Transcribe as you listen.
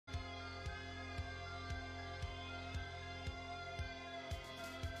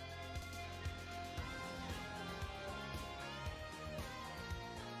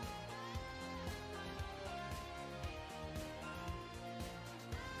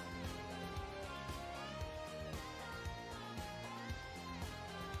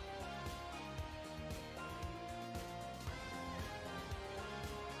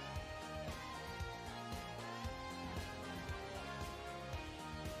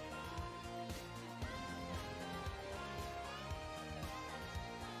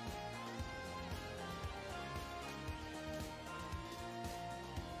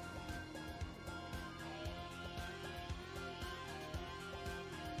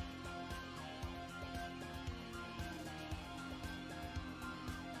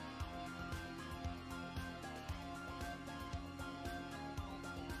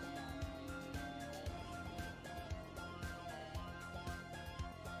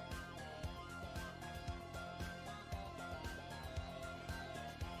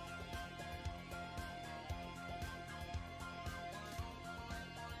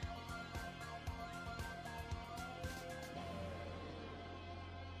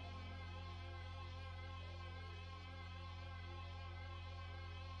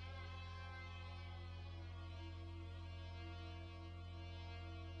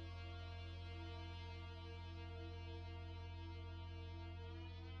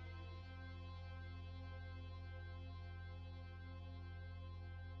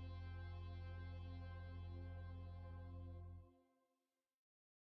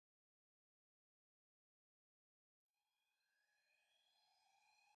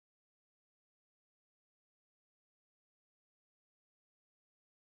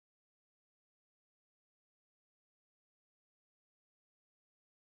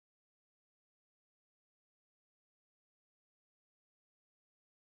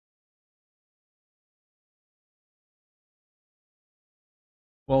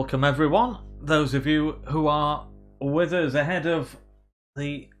Welcome everyone, those of you who are with us ahead of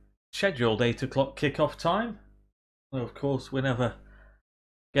the scheduled 8 o'clock kickoff time. Well, of course, we never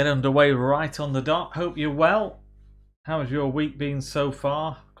get underway right on the dot. Hope you're well. How's your week been so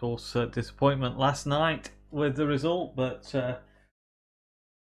far? Of course, disappointment last night with the result, but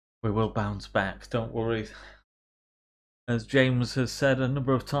we will bounce back, don't worry. As James has said a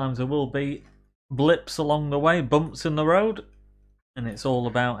number of times, there will be blips along the way, bumps in the road. And it's all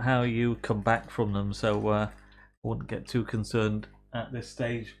about how you come back from them, so I wouldn't get too concerned at this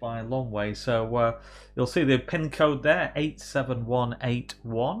stage by a long way. So you'll see the pin code there,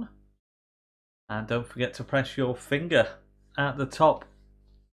 87181. And don't forget to press your finger at the top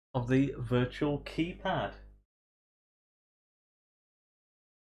of the virtual keypad.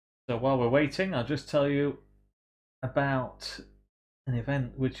 So while we're waiting, I'll just tell you about an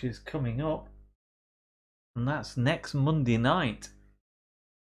event which is coming up. And that's next Monday night.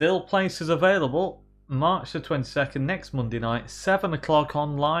 Still places available, March the 22nd, next Monday night, 7 o'clock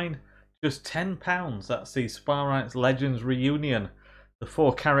online, just £10. That's the Spireites Legends reunion. The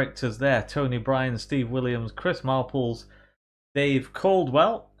four characters there, Tony Bryan, Steve Williams, Chris Marples, Dave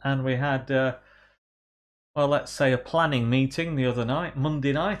Caldwell, and we had, well, let's say a planning meeting the other night,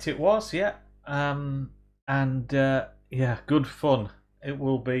 Monday night it was, yeah, yeah, good fun. It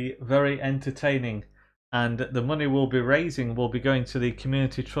will be very entertaining. And the money we'll be raising will be going to the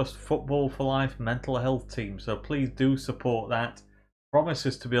Community Trust Football for Life mental health team. So please do support that.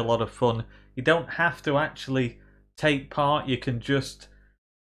 Promises to be a lot of fun. You don't have to actually take part. You can just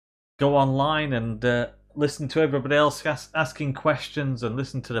go online and listen to everybody else asking questions and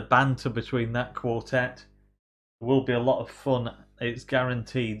listen to the banter between that quartet. It will be a lot of fun. It's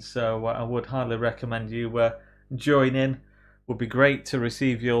guaranteed. So I would highly recommend you join in. It would be great to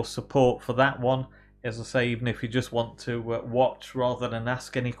receive your support for that one. As I say, even if you just want to watch rather than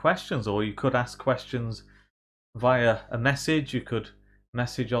ask any questions, or you could ask questions via a message, you could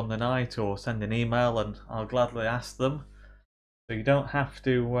message on the night or send an email and I'll gladly ask them. So you don't have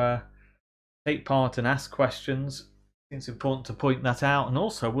to take part and ask questions. It's important to point that out. And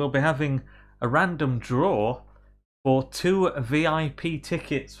also we'll be having a random draw for 2 VIP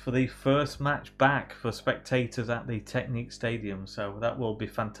tickets for the first match back for spectators at the Technique Stadium. So that will be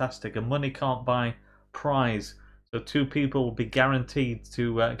fantastic. And money can't buy prize, so 2 people will be guaranteed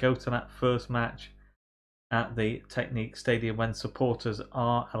to go to that first match at the Technique Stadium when supporters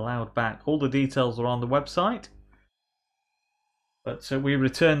are allowed back. All the details are on the website. But we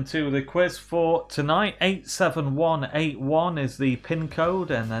return to the quiz for tonight. 87181 is the pin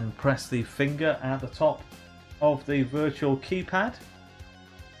code, and then press the finger at the top of the virtual keypad.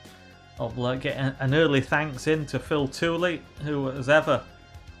 I'll get an early thanks in to Phil Tooley, who as ever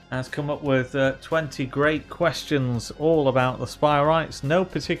has come up with 20 great questions all about the Spireites. No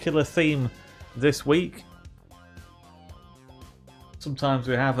particular theme this week. Sometimes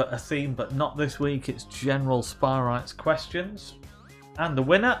we have a theme, but not this week. It's general Spireites questions. And the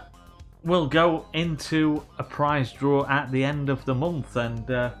winner will go into a prize draw at the end of the month. And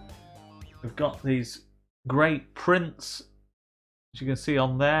we've got these great prints, as you can see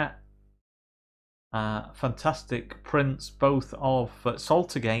on there. Fantastic prints both of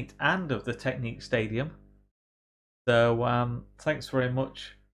Saltergate and of the Technique Stadium. So thanks very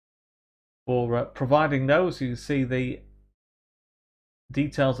much for providing those. You can see the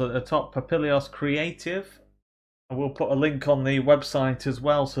details at the top. Papilios Creative. I will put a link on the website as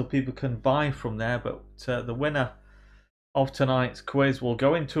well so people can buy from there. But the winner of tonight's quiz will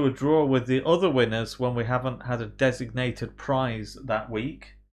go into a draw with the other winners when we haven't had a designated prize that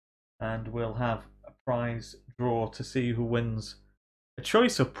week. And we'll have prize draw to see who wins a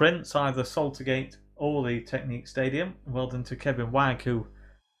choice of prints, either Saltergate or the Technique Stadium. Well done to Kevin Wagg, who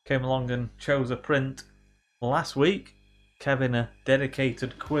came along and chose a print last week. Kevin, a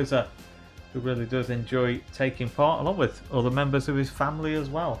dedicated quizzer who really does enjoy taking part, along with other members of his family as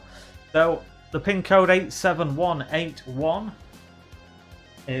well. So the pin code 87181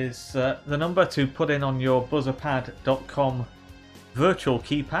 is the number to put in on your buzzerpad.com virtual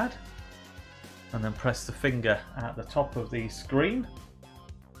keypad. And then press the finger at the top of the screen.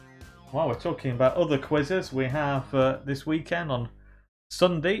 While we're talking about other quizzes, we have this weekend on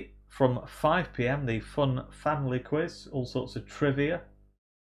Sunday from 5 PM the Fun Family Quiz, all sorts of trivia.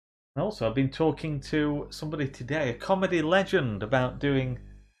 And also I've been talking to somebody today, a comedy legend, about doing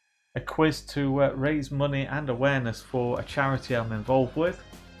a quiz to raise money and awareness for a charity I'm involved with.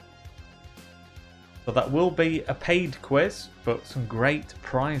 So that will be a paid quiz, but some great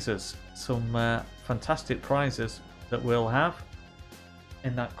prizes. Some fantastic prizes that we'll have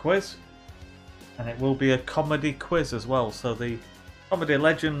in that quiz. And it will be a comedy quiz as well. So the comedy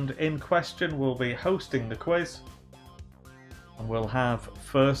legend in question will be hosting the quiz. And we'll have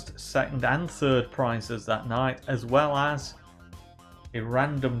first, second and third prizes that night, as well as a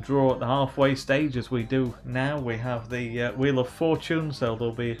random draw at the halfway stage as we do now. We have the Wheel of Fortune, so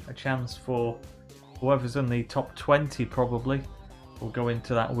there'll be a chance for whoever's in the top 20 probably will go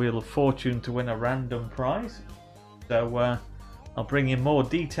into that Wheel of Fortune to win a random prize. So I'll bring in more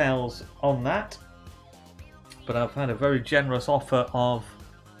details on that. But I've had a very generous offer of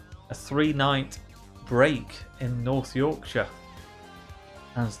a 3-night break in North Yorkshire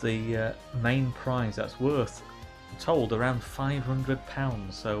as the main prize. That's worth, I'm told, around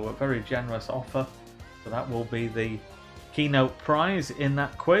 £500. So a very generous offer. So that will be the keynote prize in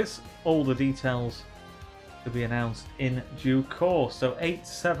that quiz. All the details to be announced in due course. So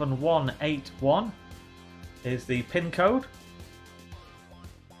 87181 is the PIN code.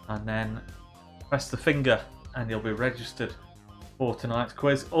 And then press the finger and you'll be registered for tonight's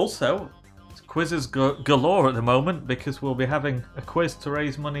quiz. Also, quizzes galore at the moment because we'll be having a quiz to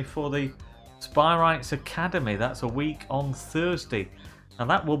raise money for the Spireites Academy. That's a week on Thursday. And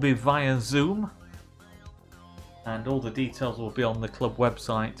that will be via Zoom. And all the details will be on the club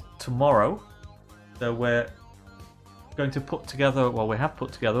website tomorrow. So we're going to put together, well, we have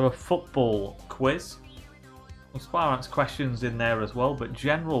put together a football quiz. Some Spireites questions in there as well, but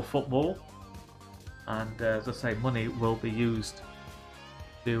general football. And as I say, money will be used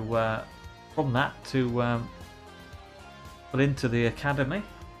to from that to put into the academy.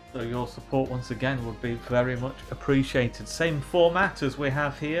 So your support once again would be very much appreciated. Same format as we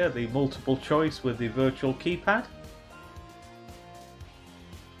have here, the multiple choice with the virtual keypad.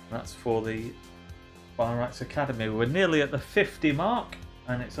 That's for the Spireites Academy. We're nearly at the 50 mark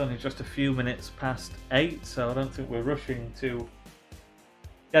and it's only just a few minutes past 8, so I don't think we're rushing to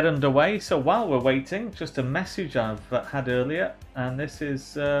get underway. So while we're waiting, just a message I've had earlier, and this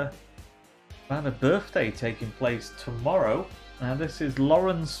is about a birthday taking place tomorrow. Now this is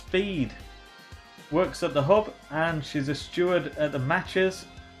Lauren Speed, works at the hub and she's a steward at the matches,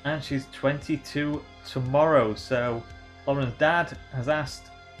 and she's 22 tomorrow. So Lauren's dad has asked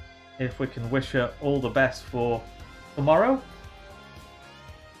if we can wish her all the best for tomorrow.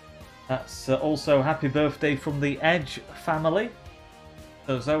 That's also happy birthday from the Edge family.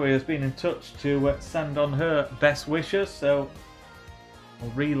 So Zoe has been in touch to send on her best wishes, so I'll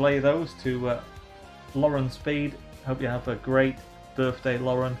relay those to Lauren Speed. Hope you have a great birthday,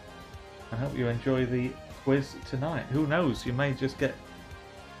 Lauren. I hope you enjoy the quiz tonight. Who knows, you may just get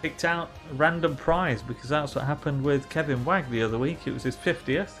picked out a random prize, because that's what happened with Kevin Wagg the other week. It was his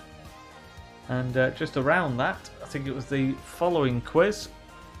 50th. And just around that, I think it was the following quiz,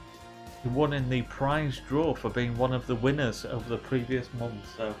 he won in the prize draw for being one of the winners of the previous month.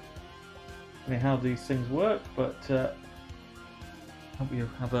 So, I mean, how these things work, but hope you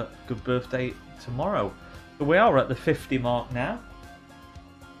have a good birthday tomorrow. So we are at the 50 mark now.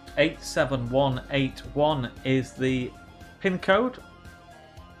 87181 is the PIN code,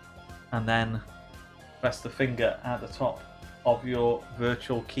 and then press the finger at the top of your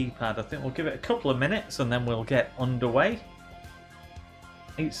virtual keypad. I think we'll give it a couple of minutes and then we'll get underway.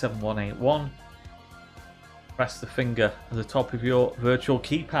 87181. Press the finger at the top of your virtual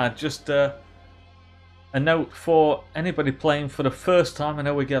keypad. Just a note for anybody playing for the first time. I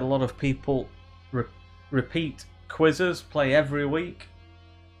know we get a lot of people repeat quizzes, play every week.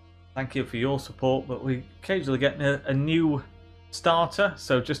 Thank you for your support, but we occasionally get a new starter.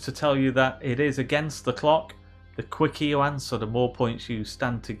 So just to tell you that it is against the clock. The quicker you answer, the more points you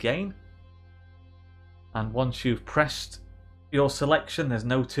stand to gain. And once you've pressed your selection, there's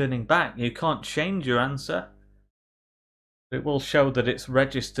no turning back. You can't change your answer. It will show that it's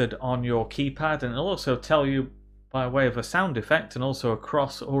registered on your keypad, and it'll also tell you by way of a sound effect and also a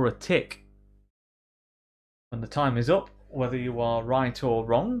cross or a tick when the time is up whether you are right or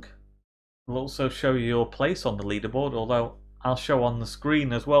wrong. It'll also show you your place on the leaderboard, although I'll show on the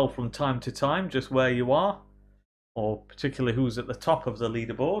screen as well from time to time just where you are, or particularly who's at the top of the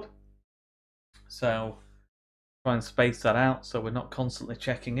leaderboard. So try and space that out so we're not constantly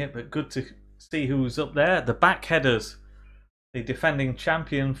checking it, but good to see who's up there. The Backheaders, the defending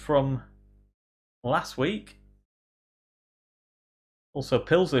champion from last week. Also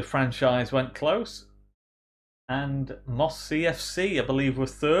Pilsley franchise went close, and Moss CFC I believe were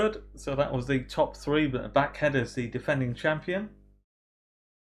third, so that was the top three, but the Backheaders the defending champion.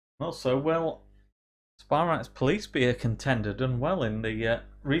 Also, well, Spireites Police be a contender, done well in the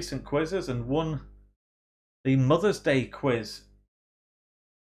recent quizzes and won the Mother's Day quiz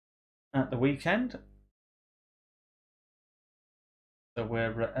at the weekend. So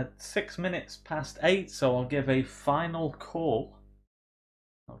we're at 6 minutes past 8, so I'll give a final call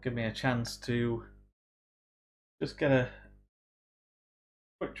That'll give me a chance to just get a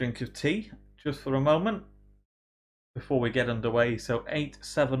quick drink of tea just for a moment before we get underway. So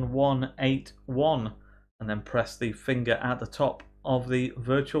 87181, and then press the finger at the top of the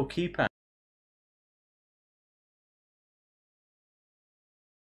virtual keypad.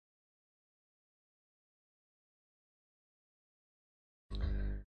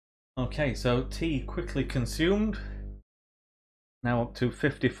 Okay, so tea quickly consumed. Now up to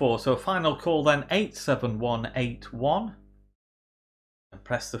 54. So final call then, 87181. And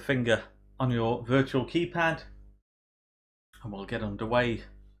press the finger on your virtual keypad. And we'll get underway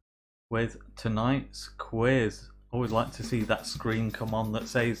with tonight's quiz. Always like to see that screen come on that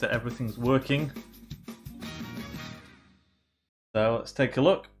says that everything's working. So let's take a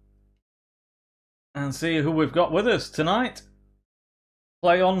look and see who we've got with us tonight.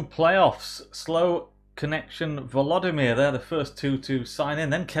 Play on playoffs. Slow connection Volodymyr. They're the first two to sign in.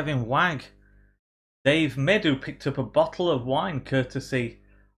 Then Kevin Wag. Dave Mid, who picked up a bottle of wine courtesy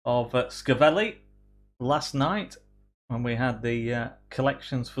of Scavelli last night when we had the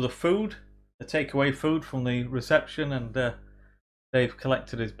collections for the food, the takeaway food from the reception, and Dave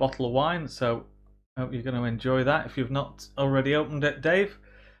collected his bottle of wine. So I hope you're going to enjoy that if you've not already opened it, Dave.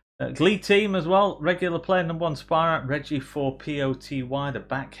 Glee team as well. Regular player number 1 Spireites, Reggie for POTY, the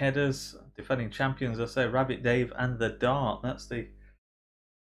backheaders, defending champions, I say, Rabbit Dave and the Dart. That's the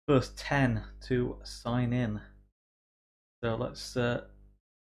first 10 to sign in. So let's see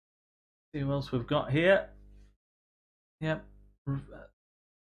who else we've got here. Yep,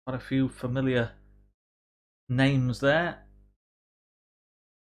 quite a few familiar names there.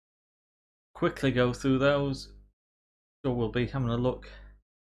 Quickly go through those. So we'll be having a look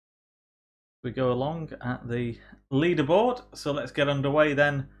we go along at the leaderboard. So let's get underway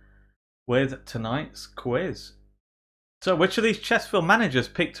then with tonight's quiz. So which of these Chesterfield managers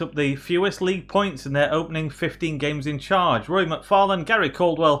picked up the fewest league points in their opening 15 games in charge? Roy McFarlane, Gary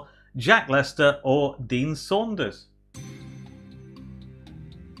Caldwell, Jack Lester or Dean Saunders?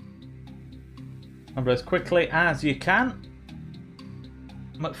 Remember as quickly as you can.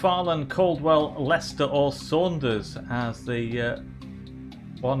 McFarlane, Caldwell, Lester or Saunders as the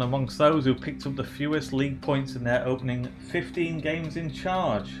one amongst those who picked up the fewest league points in their opening 15 games in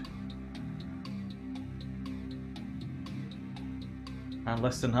charge. And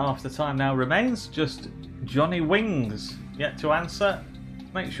less than half the time now remains. Just Johnny Wings yet to answer.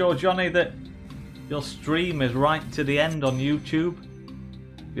 Make sure, Johnny, that your stream is right to the end on YouTube.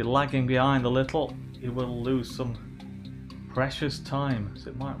 If you're lagging behind a little, you will lose some precious time. So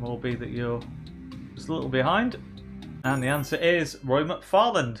it might well be that you're just a little behind. And the answer is Roy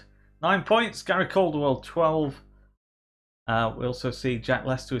McFarland, 9 points. Gary Caldwell, 12. We also see Jack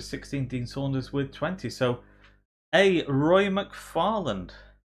Lester with 16. Dean Saunders with 20. So A. Roy McFarland.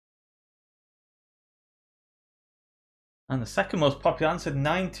 And the second most popular answer,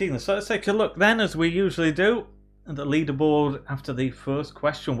 19. So let's take a look then, as we usually do, at the leaderboard after the first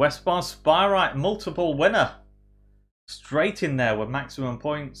question. Westbar Spireite, multiple winner. Straight in there with maximum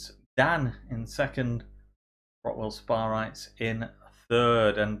points. Dan in second. Rockwell Spireites in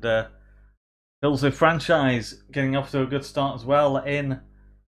third. And Hillsley Franchise getting off to a good start as well in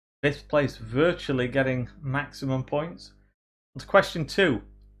 5th place, virtually getting maximum points. On to question 2.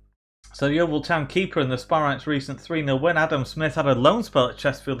 So the Yeovil Town keeper in the Spireites' recent 3-0 win, Adam Smith, had a loan spell at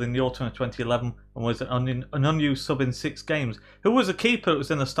Chesterfield in the autumn of 2011 and was an unused sub in 6 games. Who was the keeper that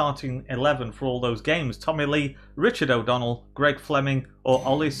was in the starting 11 for all those games? Tommy Lee, Richard O'Donnell, Greg Fleming or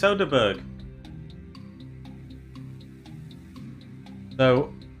Ollie Soderberg?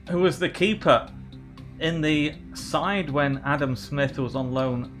 So, who was the keeper in the side when Adam Smith was on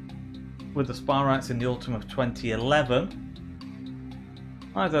loan with the Spireites in the autumn of 2011?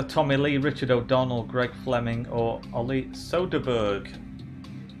 Either Tommy Lee, Richard O'Donnell, Greg Fleming or Ollie Soderberg.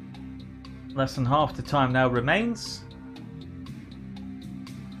 Less than half the time now remains.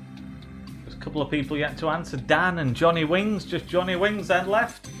 There's a couple of people yet to answer. Dan and Johnny Wings. Just Johnny Wings then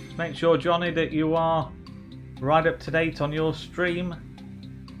left. Make sure, Johnny, that you are right up to date on your stream.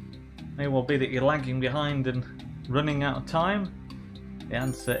 May well be that you're lagging behind and running out of time. The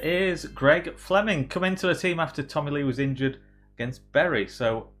answer is Greg Fleming. Come into the team after Tommy Lee was injured against Bury.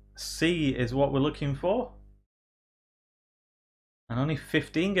 So C is what we're looking for. And only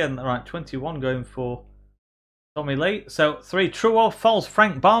 15 getting that right. 21 going for Tommy Lee. So 3, true or false?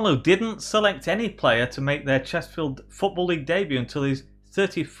 Frank Barlow didn't select any player to make their Chesterfield Football League debut until his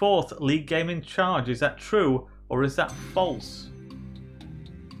 34th league game in charge. Is that true or is that false?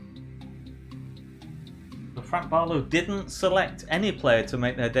 Frank Barlow didn't select any player to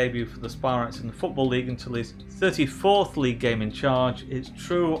make their debut for the Spireites in the Football League until his 34th league game in charge. It's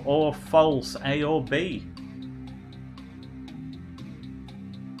true or false, A or B?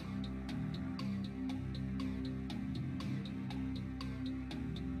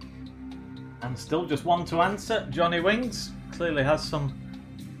 And still just one to answer. Johnny Wings clearly has some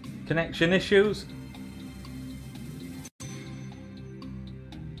connection issues.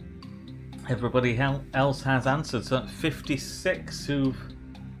 Everybody else has answered, so 56 who've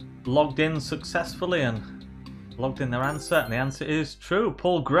logged in successfully and logged in their answer, and the answer is true.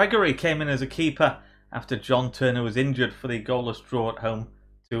 Paul Gregory came in as a keeper after John Turner was injured for the goalless draw at home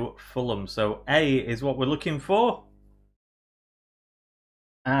to Fulham. So A is what we're looking for.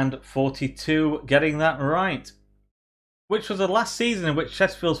 And 42 getting that right. Which was the last season in which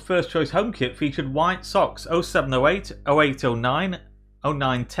Chesterfield's first choice home kit featured white socks? 07-08, 08-09,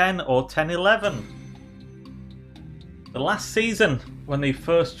 09-10 or 10-11? The last season when the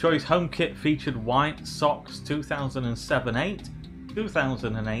first choice home kit featured white socks: 2007-8,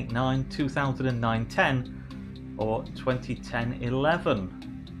 2008-9, 2009-10 or 2010-11?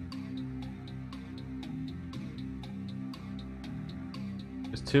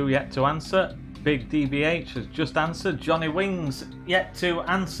 There's two yet to answer. Big DBH has just answered. Johnny Wings yet to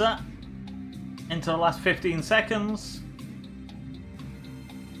answer. Into the last 15 seconds.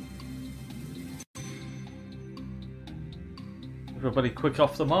 Everybody quick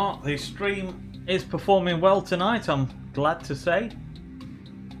off the mark. The stream is performing well tonight, I'm glad to say.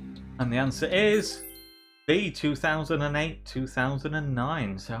 And the answer is B, 2008,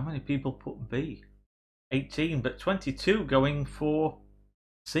 2009. So how many people put B? 18, but 22 going for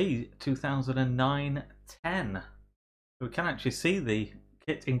C, 2009-10. We can actually see the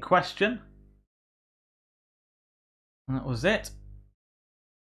kit in question. And that was it.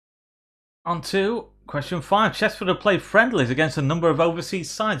 On to question 5. Chesterfield have played friendlies against a number of overseas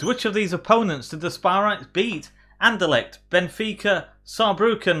sides. Which of these opponents did the Spireites beat? Anderlecht, Benfica,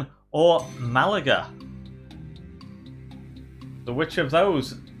 Saarbrücken or Malaga? So which of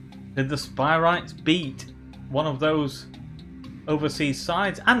those did the Spireites beat? One of those overseas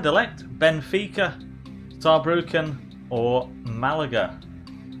sides: Anderlecht, Benfica, Saarbrücken or Malaga?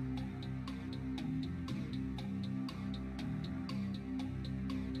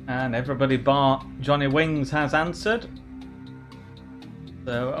 And everybody bar Johnny Wings has answered.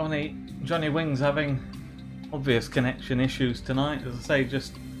 So only Johnny Wings having obvious connection issues tonight. As I say,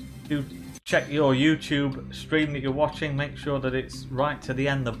 just do check your YouTube stream that you're watching. Make sure that it's right to the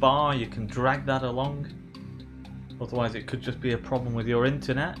end of the bar. You can drag that along. Otherwise it could just be a problem with your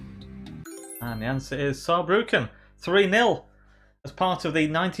internet. And the answer is Saarbrücken. 3-0 as part of the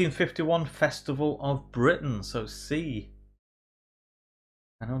 1951 Festival of Britain. So C.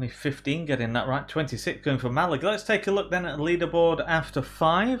 And only 15 getting that right. 26 going for Malaga. Let's take a look then at the leaderboard after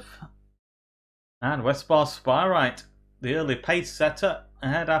 5. And Westbar Spireite, the early pace setter,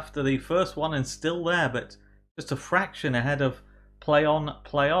 ahead after the first one and still there, but just a fraction ahead of play-on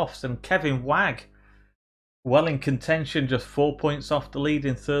playoffs. And Kevin Wagg, well in contention, just 4 points off the lead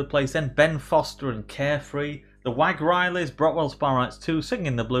in third place. Then Ben Foster and Carefree. The Wagg Rileys, Brockwell Spireites 2,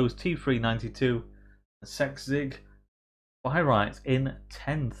 Singing the Blues, T3 92, and Sexzig Spireites in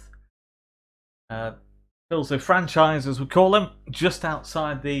 10th. Pilsey franchise, as we call them, just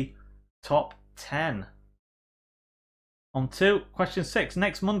outside the top 10. On to question 6.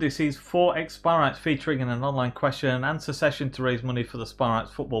 Next Monday sees 4 ex-Spireites featuring in an online question and answer session to raise money for the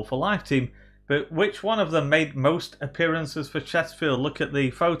Spireites Football for Life team. But which one of them made most appearances for Chesterfield? Look at the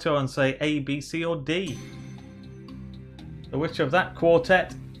photo and say A, B, C or D. So which of that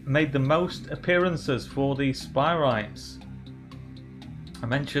quartet made the most appearances for the Spireites? I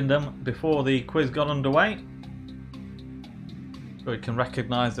mentioned them before the quiz got underway. So you can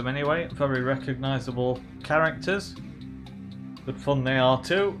recognise them anyway. Very recognisable characters. Good fun they are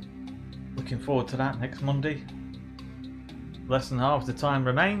too. Looking forward to that next Monday. Less than half the time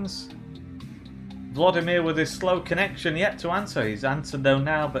remains. Vladimir with his slow connection yet to answer. He's answered though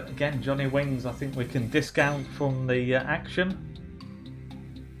now, but again Johnny Wings I think we can discount from the action.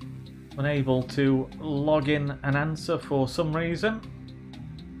 Unable to log in an answer for some reason.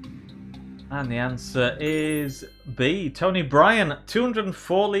 And the answer is B. Tony Bryan,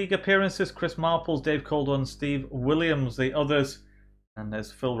 204 league appearances. Chris Marples, Dave Caldwell and Steve Williams, the others. And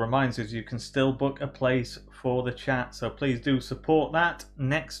as Phil reminds us, you can still book a place for the chat. So please do support that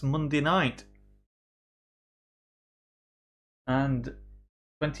next Monday night. And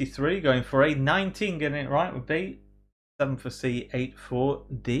 23 going for A. 19 getting it right with B. 7 for C, 8 for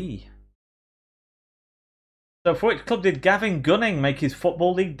D. So for which club did Gavin Gunning make his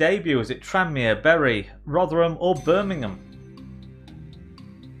Football League debut? Is it Tranmere, Bury, Rotherham or Birmingham?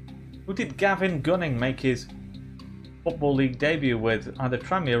 Who did Gavin Gunning make his Football League debut with? Either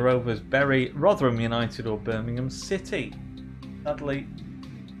Tranmere Rovers, Bury, Rotherham United or Birmingham City? Sadly,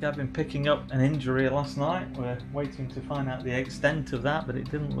 Gavin picking up an injury last night. We're waiting to find out the extent of that, but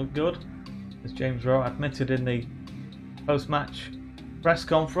it didn't look good, as James Rowe admitted in the post-match press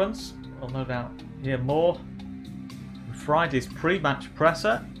conference. We'll no doubt hear more in Friday's pre-match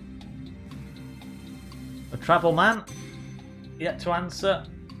presser. The travel man yet to answer,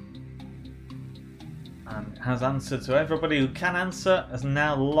 and has answered. So everybody who can answer has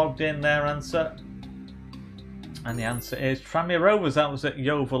now logged in their answer. And the answer is Tranmere Rovers. That was at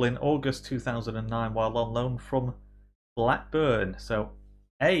Yeovil in August 2009 while on loan from Blackburn. So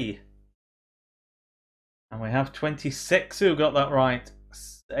A. And we have 26 who got that right.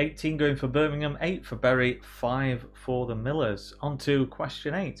 18 going for Birmingham, 8 for Bury, 5 for the Millers. On to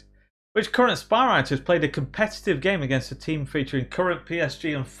question 8. Which current Spireites has played a competitive game against a team featuring current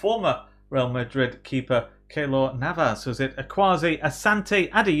PSG and former Real Madrid keeper Keylor Navas? Was it Akwasi, Asante,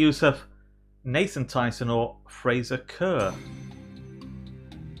 Adi Youssef, Nathan Tyson or Fraser Kerr?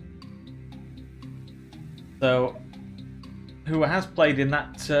 So, who has played in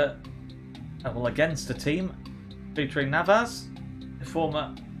that, well, against a team featuring Navas, the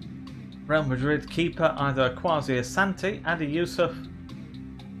former Real Madrid keeper, either Akwasi Asante, Adi Youssef,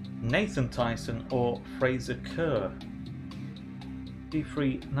 Nathan Tyson or Fraser Kerr?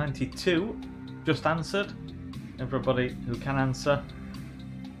 D392 just answered. Everybody who can answer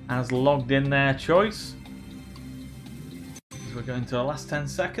has logged in their choice. So we're going to the last 10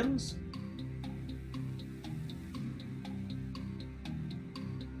 seconds.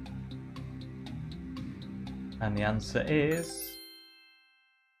 And the answer is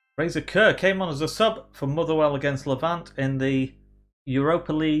Fraser Kerr came on as a sub for Motherwell against Levant in the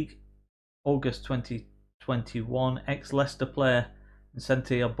Europa League August 2021. Ex-Leicester player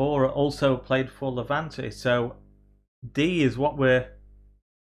Vicente Iborra also played for Levante. So D is what we're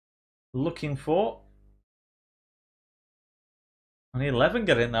looking for. Only 11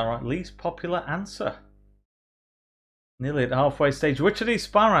 getting that right. Least popular answer. Nearly at the halfway stage. Which of these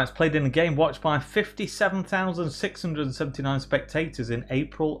Spireites played in a game watched by 57,679 spectators in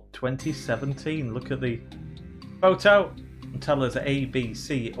April 2017? Look at the photo and tell us A, B,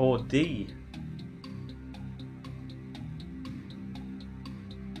 C or D.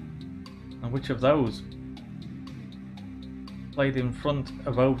 And which of those played in front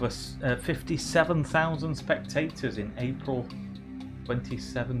of over 57,000 spectators in April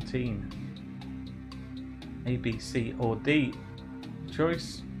 2017? A, B, C or D.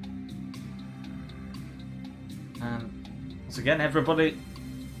 Choice. And once again, everybody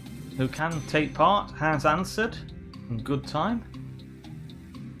who can take part has answered in good time.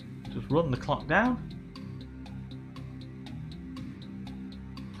 Just run the clock down.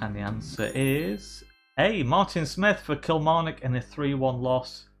 And the answer is A. Martin Smith for Kilmarnock in a 3-1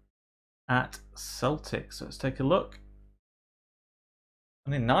 loss at Celtic. So let's take a look.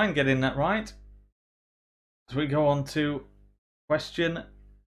 Only 9 getting that right. So we go on to question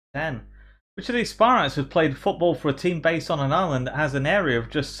 10. Which of these Spireites has played football for a team based on an island that has an area of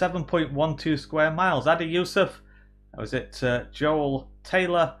just 7.12 square miles? Adi Youssef, was it Joel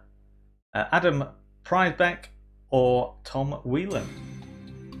Taylor, Adam Pridebeck or Tom Whelan?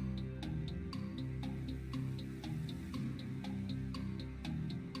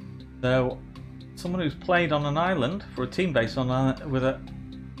 So, someone who's played on an island for a team based on with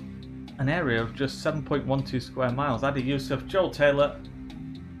an area of just 7.12 square miles. Adi Youssef, Joel Taylor,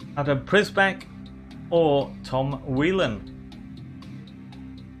 Adam Prisbeck or Tom Whelan.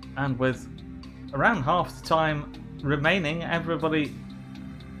 And with around half the time remaining, everybody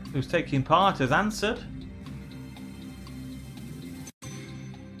who's taking part has answered.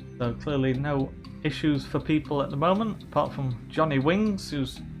 So clearly no issues for people at the moment, apart from Johnny Wings,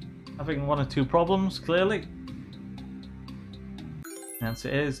 who's having 1 or 2 problems, clearly. The answer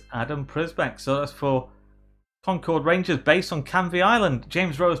is Adam Prisbeck. So that's for Concord Rangers, based on Canvey Island.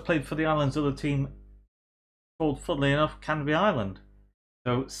 James Rose played for the island's other team called, funnily enough, Canvey Island.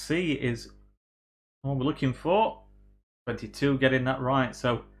 So C is what we're looking for. 22 getting that right.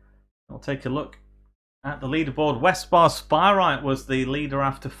 So we'll take a look at the leaderboard. Westbar Spireite was the leader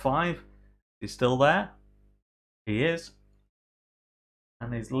after 5. He's still there. He is.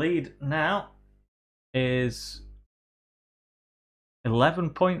 And his lead now is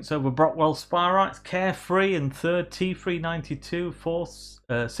 11 points over Brockwell Spireites. Carefree in 3rd, T392, 4th,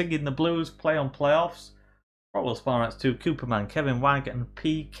 Singing the Blues, Play on Playoffs. Brockwell Spireites 2, Cooperman, Kevin Wag and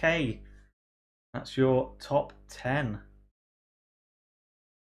PK. That's your top 10.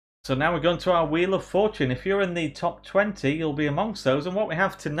 So now we're going to our Wheel of Fortune. If you're in the top 20, you'll be amongst those. And what we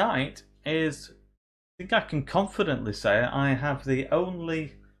have tonight is, I think I can confidently say, I have the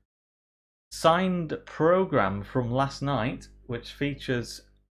only signed program from last night, which features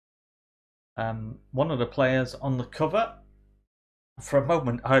one of the players on the cover. For a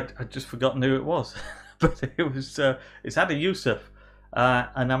moment, I'd just forgotten who it was, but it's Adi Yusuf,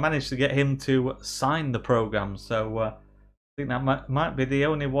 and I managed to get him to sign the program. So I think that might be the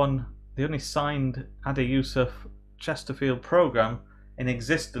only signed Adi Yusuf Chesterfield program in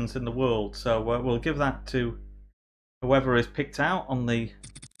existence in the world. So we'll give that to whoever is picked out on the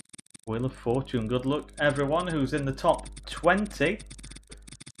Wheel of Fortune. Good luck, everyone who's in the top 20.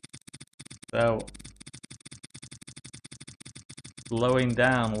 So, slowing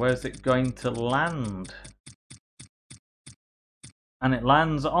down, where's it going to land? And it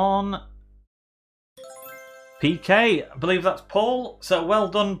lands on PK. I believe that's Paul. So well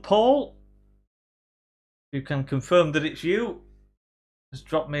done, Paul. You can confirm that it's you. Just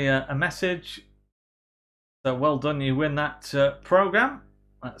drop me a message. So well done, you win that program.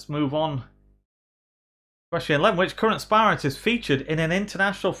 Let's move on. Question 11. Which current Spireites is featured in an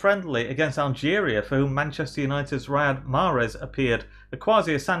international friendly against Algeria for whom Manchester United's Riyad Mahrez appeared?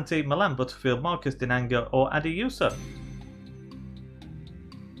 Akwasi Asante, Milan Butterfield, Marcus Dinanga or Adi Yusuf?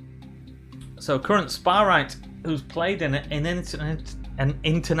 So current Spireite who's played in an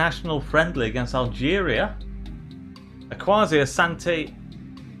international friendly against Algeria. Akwasi Asante,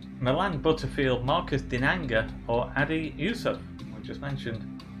 Milan Butterfield, Marcus Dinanga or Adi Yusuf? We just mentioned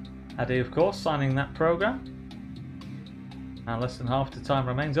Adi, of course, signing that program. Now less than half the time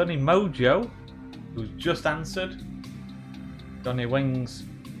remains. Only Mojo, who's just answered. Johnny Wings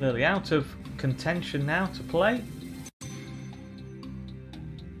clearly out of contention now to play.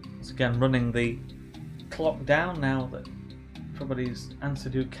 Once again, running the clock down now that everybody's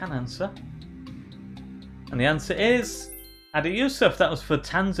answered who can answer. And the answer is Adi Yusuf. That was for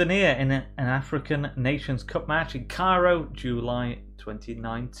Tanzania in an African Nations Cup match in Cairo, July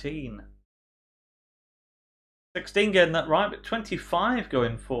 2019. 16 getting that right, but 25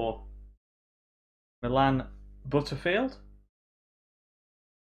 going for Milan Butterfield.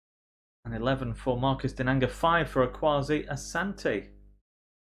 And 11 for Marcus Dinanga, 5 for Akwasi Asante.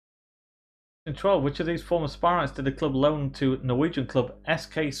 In 12, which of these former Spireites did the club loan to Norwegian club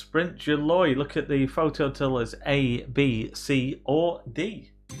SK Sprint Jaloy? Look at the photo till as A, B, C or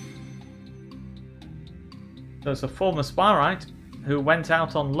D. So it's a former Spireite who went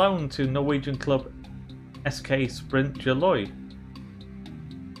out on loan to Norwegian club SK Sprint Jaloy.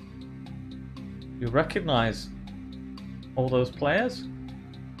 You recognise all those players?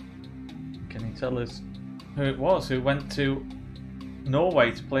 Can you tell us who it was who went to Norway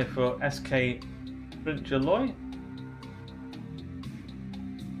to play for SK Sprint Jaloy?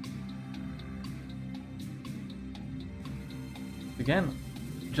 Again,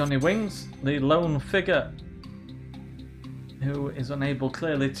 Johnny Wings, the lone figure who is unable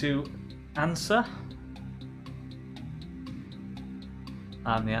clearly to answer.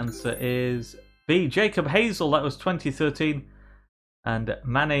 And the answer is B. Jacob Hazel, that was 2013. And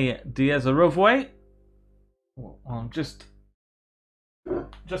Manny Diazarovwe. I'm just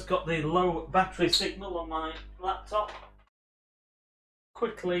got the low battery signal on my laptop.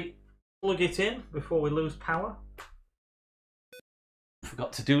 Quickly plug it in before we lose power.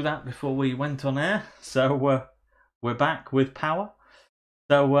 Forgot to do that before we went on air. So we're back with power.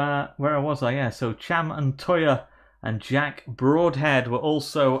 So where was I? Yeah, so Cham and Toya and Jack Broadhead were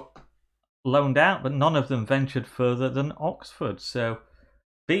also loaned out, but none of them ventured further than Oxford. So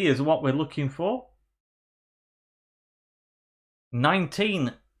B is what we're looking for.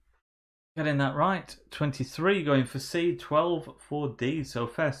 19 getting that right. 23 going for C. 12 for D. So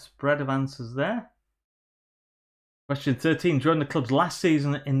fair spread of answers there. Question 13. During the club's last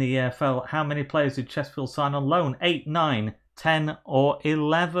season in the EFL, how many players did Chesterfield sign on loan? 8, 9, 10 or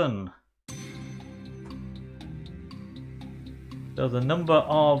 11? So the number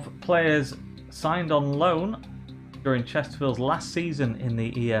of players signed on loan during Chesterfield's last season in the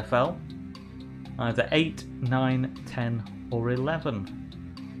EFL, either 8, 9, 10 or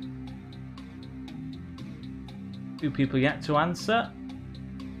 11. 2 people yet to answer,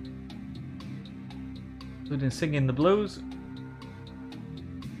 including Singing the Blues.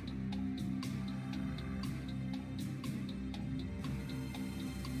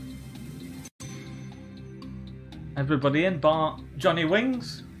 Everybody in bar Johnny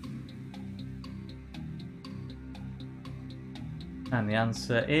Wings. And the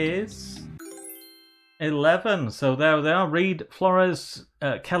answer is 11. So there they are. Reed, Flores,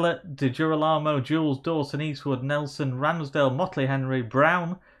 Keller, De Girolamo, Jules, Dawson, Eastwood, Nelson, Ramsdale, Motley, Henry,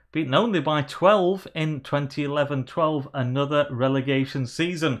 Brown, beaten only by 12 in 2011-12, another relegation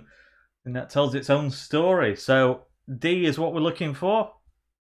season. And that tells its own story. So D is what we're looking for.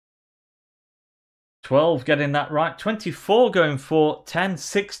 12 getting that right. 24 going for 10,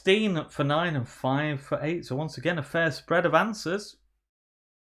 16 for 9, and 5 for 8. So once again, a fair spread of answers.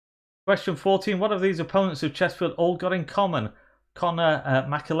 Question 14. What have these opponents of Chesterfield all got in common? Connor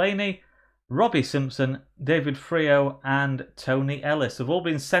McElhaney, Robbie Simpson, David Frio, and Tony Ellis have all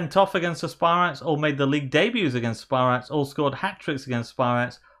been sent off against the Spireites, all made their league debuts against Spireites, all scored hat-tricks against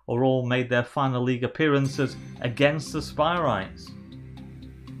Spireites, or all made their final league appearances against the Spireites.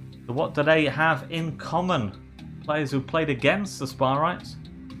 So what do they have in common? Players who played against the Spireites.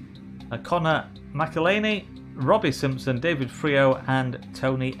 Connor McElhaney, Robbie Simpson, David Frio, and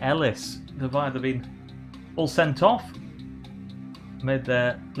Tony Ellis. They've either been all sent off, made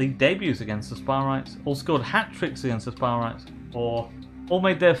their league debuts against the Spireites, all scored hat-tricks against the Spireites, or all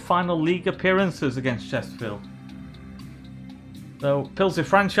made their final league appearances against Chesterfield. So, Pilsy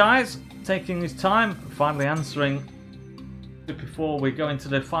Franchise taking his time, finally answering before we go into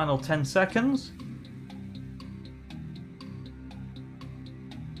the final 10 seconds.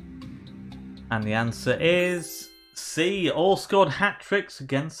 And the answer is C. All scored hat-tricks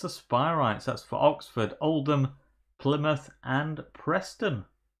against the Spireites. That's for Oxford, Oldham, Plymouth, and Preston.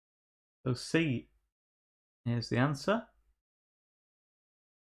 So C. Here's the answer.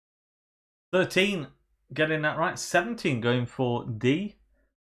 13 getting that right. 17 going for D.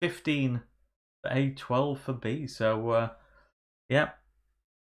 15 for A. 12 for B. So, yeah.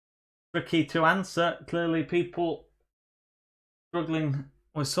 Tricky to answer. Clearly people struggling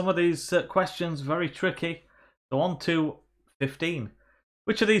with some of these questions, very tricky. So on to 15.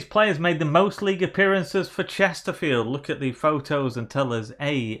 Which of these players made the most league appearances for Chesterfield? Look at the photos and tell us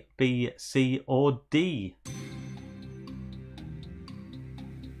A, B, C, or D.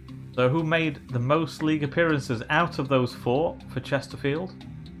 So who made the most league appearances out of those 4 for Chesterfield?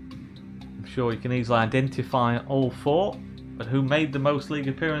 I'm sure you can easily identify all 4. But who made the most league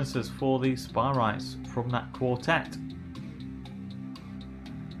appearances for the Spireites from that quartet?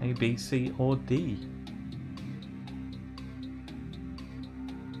 A, B, C, or D?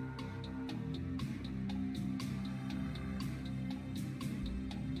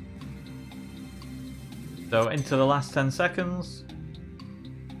 So into the last 10 seconds.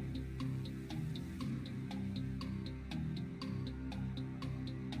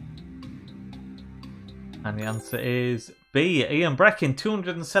 And the answer is B. Ian Breckin,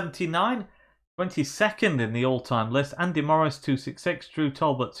 279. 22nd in the all-time list. Andy Morris, 266. Drew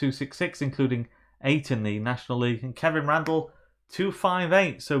Talbot, 266, including 8 in the National League. And Kevin Randall,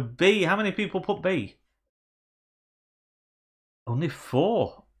 258. So B, how many people put B? Only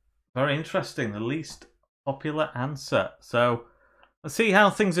 4. Very interesting. The least popular answer. So let's see how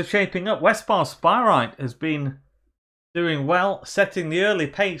things are shaping up. Westbar Spireite has been doing well, setting the early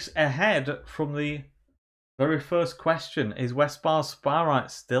pace ahead from the very first question. Is Westbar Spireite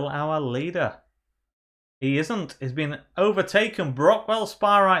still our leader? He isn't. He's been overtaken. Brockwell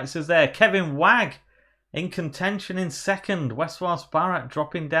Spireites is there. Kevin Wagg in contention in second. Westbar Spireite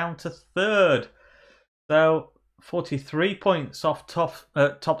dropping down to third. So 43 points off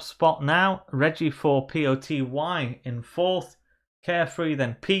top spot now. Reggie for POTY in fourth. Carefree,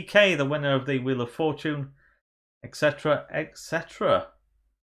 then PK, the winner of the Wheel of Fortune, etc., etc.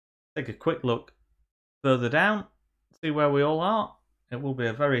 Take a quick look further down, see where we all are. It will be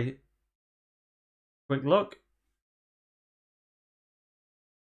a very quick look.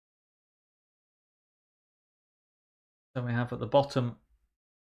 So we have at the bottom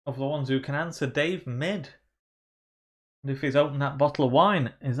of the ones who can answer, Dave Mid. And if he's opened that bottle of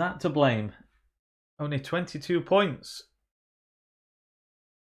wine, is that to blame? Only 22 points.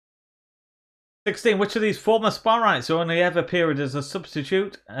 16. Which of these former Spireites who only ever appeared as a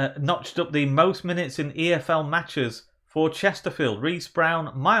substitute notched up the most minutes in EFL matches for Chesterfield? Reese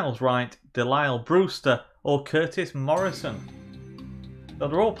Brown, Miles Wright, Delisle Brewster, or Curtis Morrison? So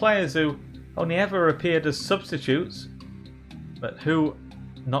they're all players who only ever appeared as substitutes, but who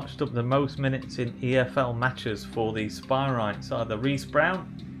notched up the most minutes in EFL matches for the Spireites? Either Reese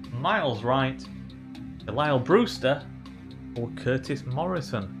Brown, Miles Wright, Delisle Brewster, or Curtis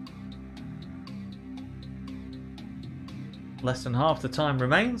Morrison. Less than half the time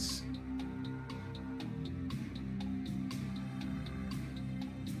remains.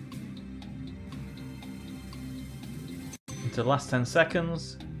 Into the last 10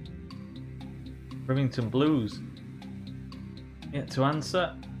 seconds. Remington Blues yet to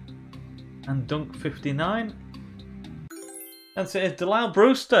answer. And Dunk 59. That's it. Delisle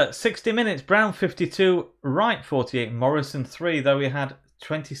Brewster, 60 minutes. Brown 52. Wright 48. Morrison 3, though he had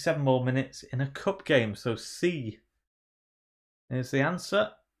 27 more minutes in a cup game. So C is the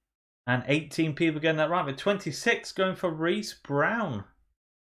answer. And 18 people getting that right. But 26 going for Reese Brown.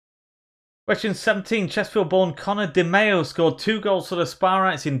 Question 17. Chesterfield-born Connor DeMeo scored 2 goals for the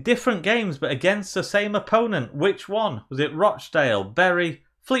Spireites in different games, but against the same opponent. Which one? Was it Rochdale, Bury,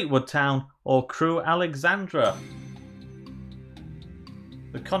 Fleetwood Town, or Crewe Alexandra?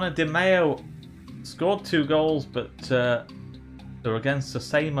 The Connor DeMeo scored 2 goals, but they're against the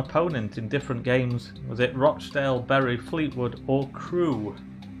same opponent in different games. Was it Rochdale, Bury, Fleetwood, or Crewe?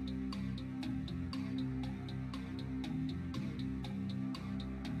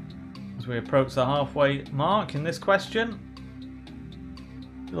 As we approach the halfway mark in this question,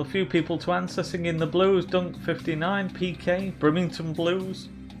 still a few people to answer. Singing the Blues, Dunk 59, PK, Birmingham Blues.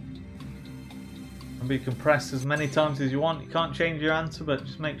 And you can press as many times as you want. You can't change your answer, but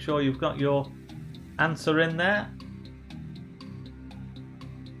just make sure you've got your answer in there.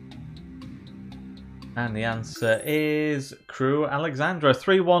 And the answer is Crewe Alexandra.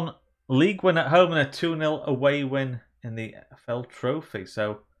 3-1 league win at home and a 2-0 away win in the FL Trophy.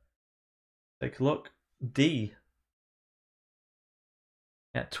 So take a look. D.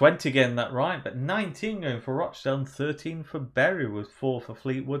 Yeah, 20 getting that right, but 19 going for Rochdale and 13 for Bury with 4 for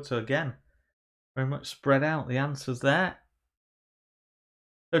Fleetwood. So again, very much spread out the answers there.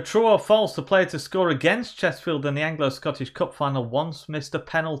 So true or false, the player to score against Chesterfield in the Anglo-Scottish Cup final once missed a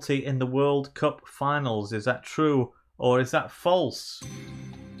penalty in the World Cup finals. Is that true or is that false?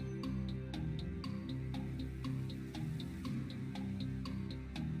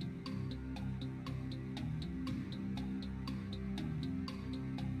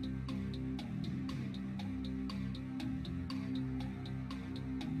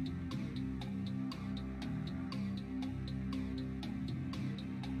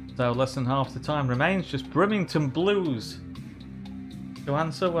 So less than half the time remains. Just Birmingham Blues to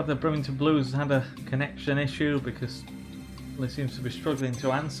answer whether Birmingham Blues had a connection issue, because he seems to be struggling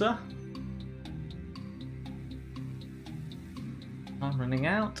to answer. Time running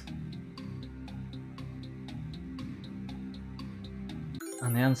out.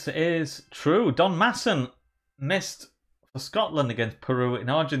 And the answer is true. Don Masson missed for Scotland against Peru in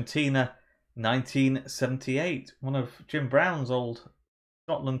Argentina 1978. One of Jim Brown's old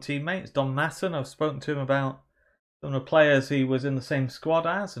Scotland teammates, Don Masson. I've spoken to him about some of the players he was in the same squad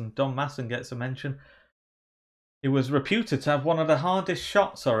as, and Don Masson gets a mention. He was reputed to have one of the hardest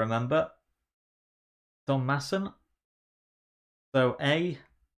shots, I remember. Don Masson. So A.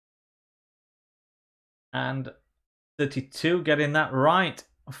 And 32 getting that right.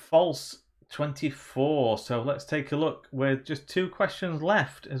 False 24. So let's take a look. We're just 2 questions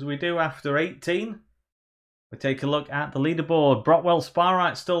left, as we do after 18. We take a look at the leaderboard. Brockwell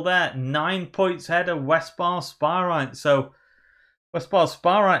Spireites still there. 9 points ahead of Westbar Spireites. So Westbar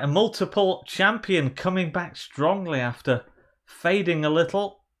Spireites, a multiple champion, coming back strongly after fading a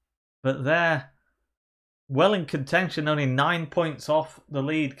little. But they're well in contention, only 9 points off the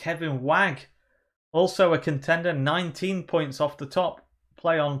lead. Kevin Wagg, also a contender, 19 points off the top.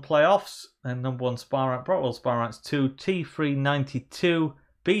 Play on playoffs. And number 1 Spireites, Brockwell Spireites 2, T3 92.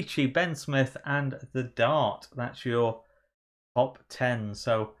 Beachy, Ben Smith, and the Dart. That's your top 10.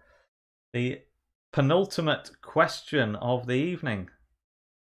 So the penultimate question of the evening.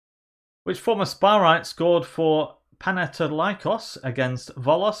 Which former Spireite scored for Panathinaikos against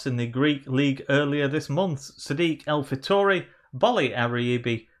Volos in the Greek league earlier this month? Sadiq El Fittori, Bolly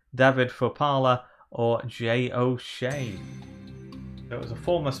Ariibi, David Fopala, or Jay O'Shea? So it was a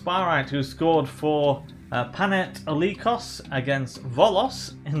former Spireite who scored for Panathinaikos against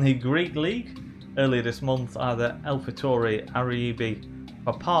Volos in the Greek league earlier this month. Either El Fittori, Ariibi,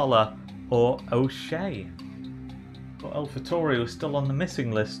 Fopala, or O'Shea. But El Fittori was still on the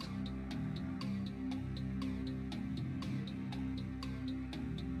missing list.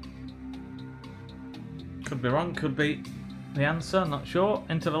 Could be wrong, could be the answer, not sure.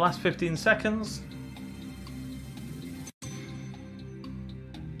 Into the last 15 seconds.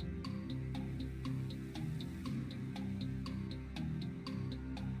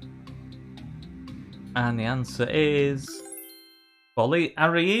 And the answer is Bolly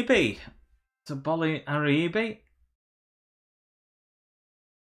Ariibi. So Bolly Ariibi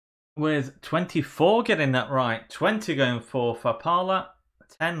with 24 getting that right. 20 going for Fopala,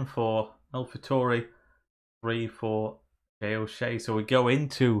 10 for El Fittori, 3 for Jay O'Shea. So we go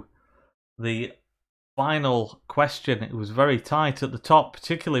into the final question. It was very tight at the top,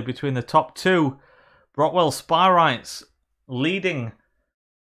 particularly between the top 2. Brockwell Spireites leading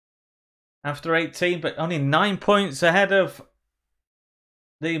after 18, but only 9 points ahead of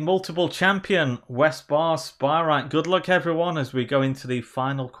the multiple champion West Bar Spireite. Good luck, everyone, as we go into the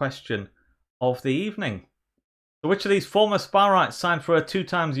final question of the evening. So which of these former Spirites signed for a 2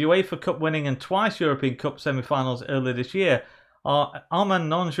 times UEFA Cup winning and twice European Cup semi-finals earlier this year are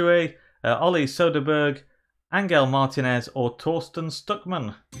Armand Nonjouet, Ollie Soderberg, Angel Martinez or Torsten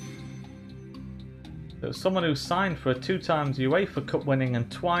Stuckmann? So someone who signed for a 2 times UEFA Cup winning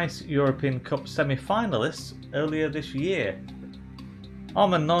and twice European Cup semi-finalists earlier this year.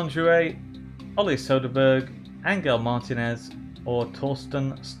 Armand Nonjouet, Ollie Soderberg, Angel Martinez or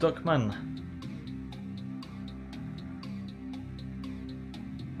Torsten Stuckmann?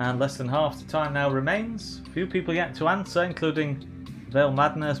 And less than half the time now remains. Few people yet to answer, including Vale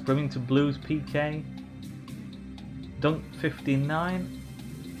Madness, Birmingham Blues, PK, Dunk 59.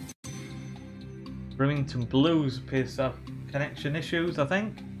 Birmingham Blues appears to have connection issues, I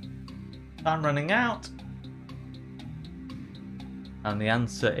think. Time running out. And the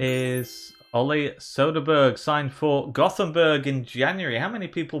answer is Ollie Soderberg, signed for Gothenburg in January. How many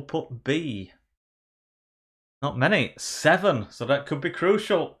people put B? Not many. 7. So that could be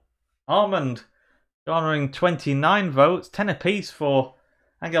crucial. Armand garnering 29 votes. 10 apiece for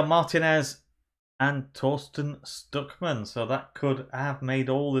Angel Martinez and Torsten Stuckmann. So that could have made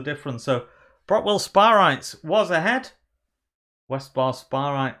all the difference. So Brockwell Spireites was ahead. West Bar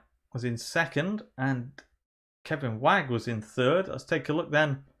Spireite was in second. And Kevin Wagg was in third. Let's take a look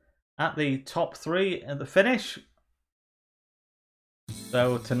then at the top 3 at the finish.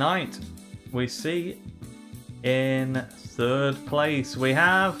 So tonight we see in third place we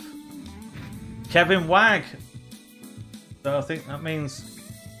have Kevin Wagg. So I think that means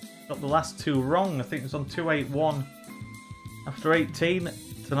got the last 2 wrong. I think it's on 281 after 18.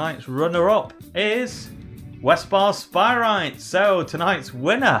 Tonight's runner-up is West Bar Spireite. So tonight's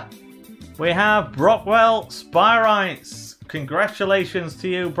winner, we have Brockwell Spireites. Congratulations to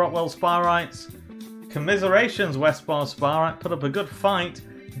you, Brockwell Spireites. Commiserations, West Bar Spireite. Put up a good fight.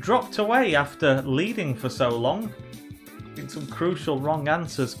 Dropped away after leading for so long. I think some crucial wrong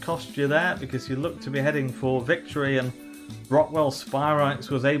answers cost you there because you looked to be heading for victory, and Brockwell Spireites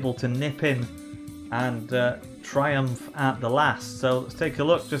was able to nip in and triumph at the last. So let's take a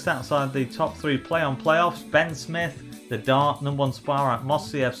look just outside the top 3 play-on playoffs. Ben Smith, the Dart, number 1 Spireite,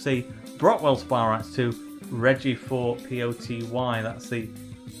 Moss CFC, Brockwell Spireites 2, Reggie 4, POTY. That's the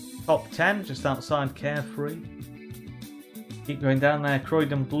top 10 just outside Carefree. Keep going down there.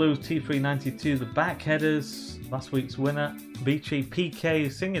 Croydon Blues, T392, the Backheaders, last week's winner. Beachy,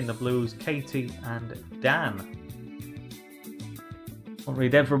 PK, Singing the Blues, Katie and Dan. I'll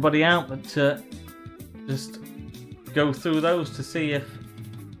read everybody out, but just go through those to see if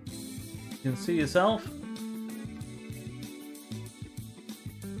you can see yourself.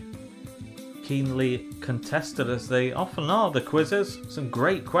 Keenly contested as they often are, the quizzes. Some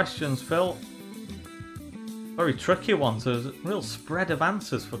great questions, Phil. Very tricky ones. There's a real spread of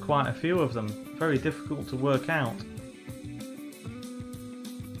answers for quite a few of them. Very difficult to work out.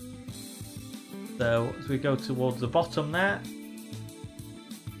 So as we go towards the bottom there,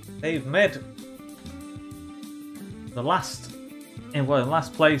 Dave Mid, the last in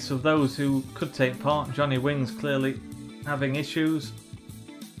last place of those who could take part. Johnny Wings clearly having issues.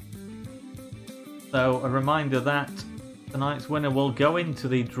 So a reminder that tonight's winner will go into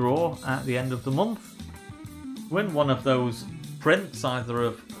the draw at the end of the month. Win one of those prints, either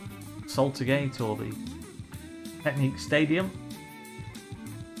of Saltergate or the Technique Stadium.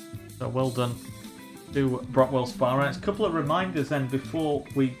 So well done to Brockwell Spireites. A couple of reminders then before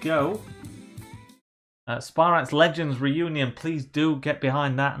we go. Spireites Legends Reunion, please do get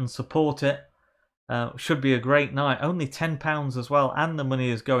behind that and support it. Should be a great night. Only £10 as well, and the money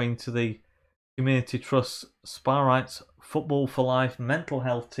is going to the Community Trust Spireites Football for Life mental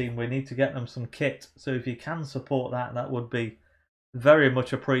health team. We need to get them some kit, so if you can support that, that would be very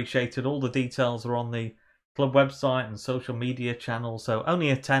much appreciated. All the details are on the club website and social media channels, so only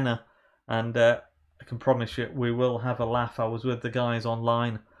a tenner, and I can promise you we will have a laugh. I was with the guys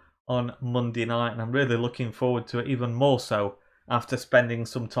online on Monday night, and I'm really looking forward to it, even more so after spending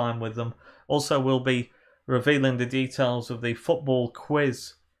some time with them. Also, we'll be revealing the details of the football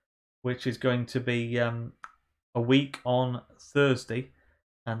quiz, which is going to be a week on Thursday,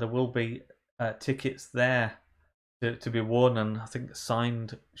 and there will be tickets there to be won, and I think a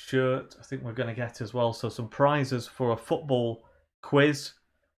signed shirt I think we're going to get as well. So some prizes for a football quiz.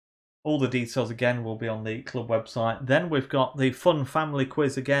 All the details again will be on the club website. Then we've got the fun family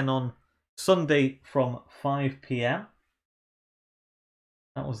quiz again on Sunday from 5 PM.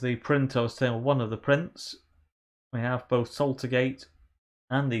 That was the print I was saying, one of the prints. We have both Saltergate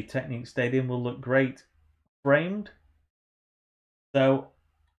and the Technique Stadium will look great framed. So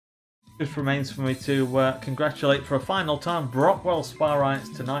just remains for me to congratulate for a final time Brockwell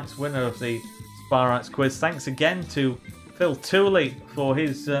Spireites, tonight's winner of the Spireites Quiz. Thanks again to Phil Tooley for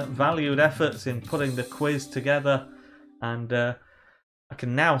his valued efforts in putting the quiz together, and I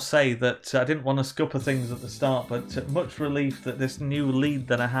can now say that I didn't want to scupper things at the start, but much relief that this new lead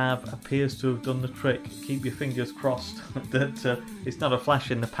that I have appears to have done the trick. Keep your fingers crossed that it's not a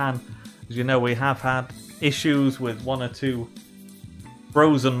flash in the pan. As you know, we have had issues with one or two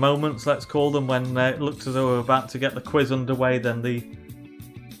frozen moments, let's call them, when it looked as though we were about to get the quiz underway, then the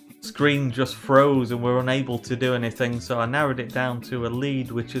screen just froze and we're unable to do anything. So I narrowed it down to a lead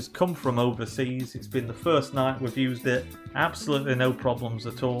which has come from overseas. It's been the first night we've used it, absolutely no problems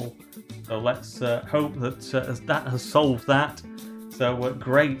at all. So let's hope that that has solved that. So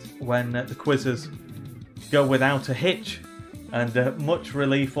great when the quizzes go without a hitch, and much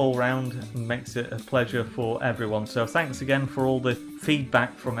relief all round, and makes it a pleasure for everyone. So thanks again for all the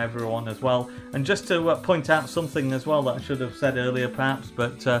feedback from everyone as well. And just to point out something as well that I should have said earlier perhaps,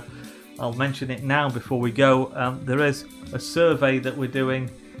 but I'll mention it now before we go. There is a survey that we're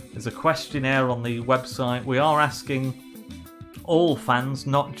doing. There's a questionnaire on the website. We are asking all fans,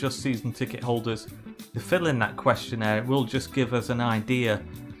 not just season ticket holders, to fill in that questionnaire. It will just give us an idea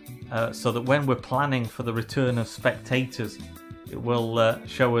so that when we're planning for the return of spectators, it will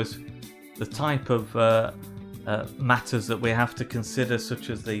show us the type of matters that we have to consider, such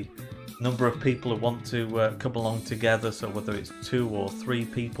as the number of people who want to come along together, so whether it's 2 or 3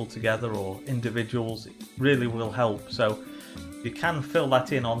 people together or individuals, it really will help. So you can fill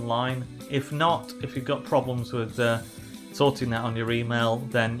that in online. If not, if you've got problems with sorting that on your email,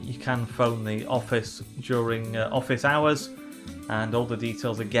 then you can phone the office during office hours, and all the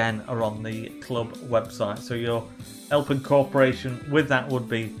details again are on the club website. So your help and cooperation with that would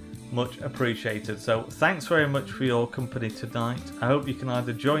be much appreciated. So thanks very much for your company tonight. I hope you can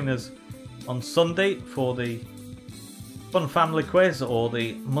either join us on Sunday for the Fun Family Quiz or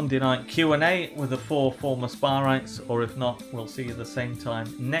the Monday night Q&A with the 4 former Spireites, or if not, we'll see you the same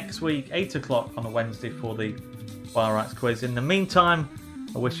time next week, 8 o'clock on a Wednesday, for the Spireites Quiz. In the meantime,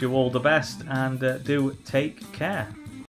 I wish you all the best, and do take care.